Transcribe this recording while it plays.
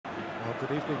Well,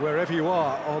 good evening wherever you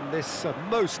are on this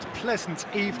most pleasant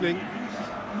evening.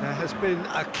 There has been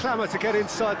a clamour to get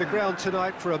inside the ground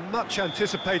tonight for a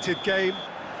much-anticipated game.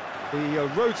 The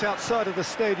roads outside of the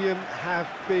stadium have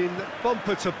been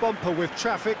bumper to bumper with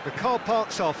traffic. The car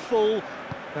parks are full.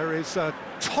 There is a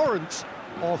torrent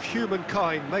of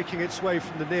humankind making its way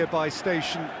from the nearby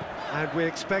station, and we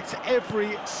expect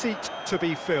every seat to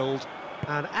be filled.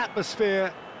 An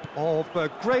atmosphere of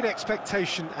great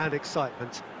expectation and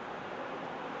excitement.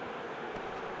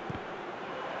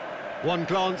 One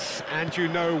glance and you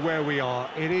know where we are.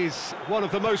 It is one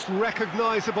of the most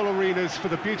recognisable arenas for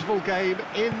the beautiful game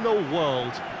in the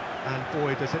world. And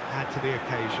boy, does it add to the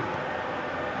occasion.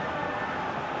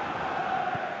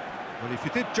 Well, if you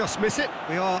did just miss it,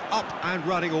 we are up and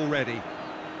running already.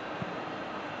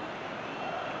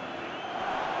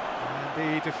 And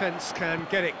the defence can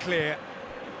get it clear.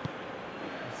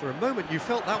 For a moment you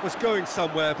felt that was going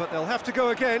somewhere, but they'll have to go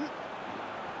again.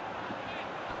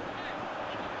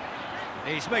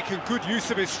 He's making good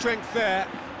use of his strength there,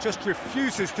 just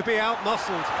refuses to be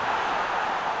out-muscled.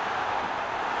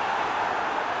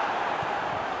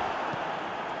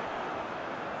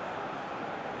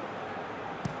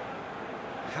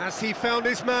 Has he found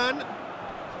his man?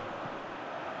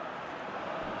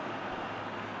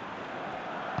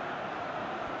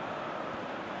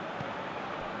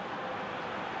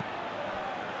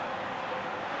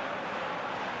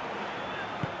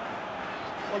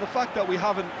 Well, the fact that we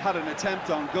haven't had an attempt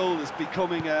on goal is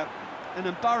becoming an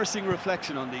embarrassing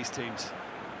reflection on these teams.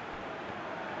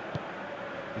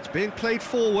 It's being played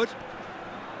forward.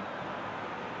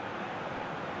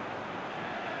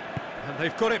 And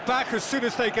they've got it back as soon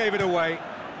as they gave it away.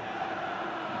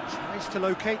 Tries to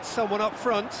locate someone up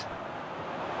front.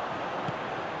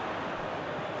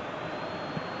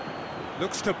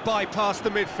 Looks to bypass the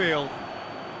midfield.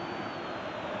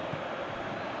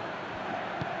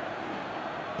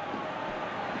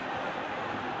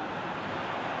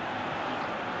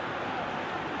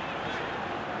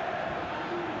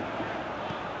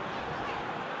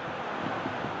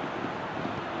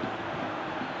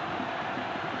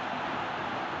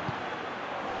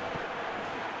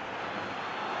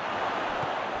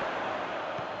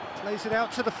 Plays it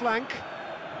out to the flank.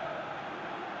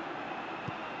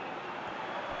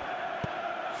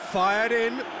 Fired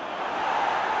in.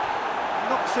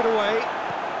 Knocks it away.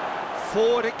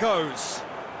 Forward it goes.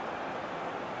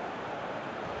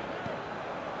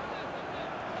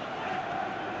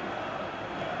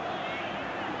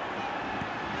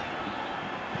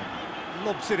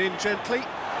 Lobs it in gently.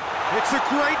 It's a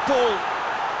great ball.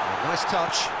 A nice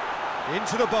touch.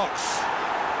 Into the box.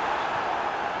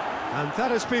 And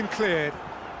that has been cleared.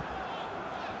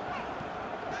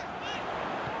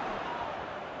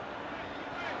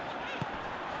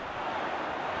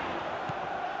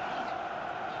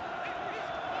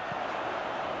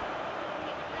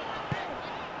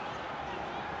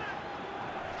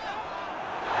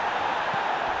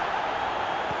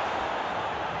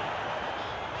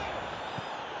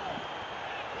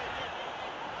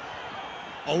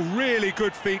 Oh, really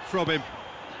good feet from him.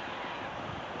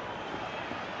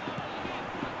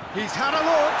 He's had a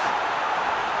look.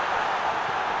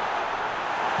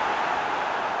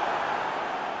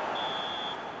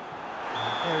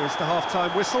 And there is the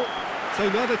half-time whistle.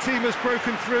 So neither team has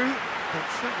broken through, but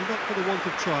certainly not for the want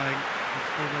of trying.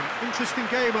 It's been an interesting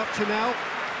game up to now,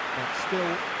 but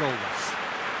still goalless.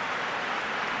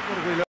 What have we learned?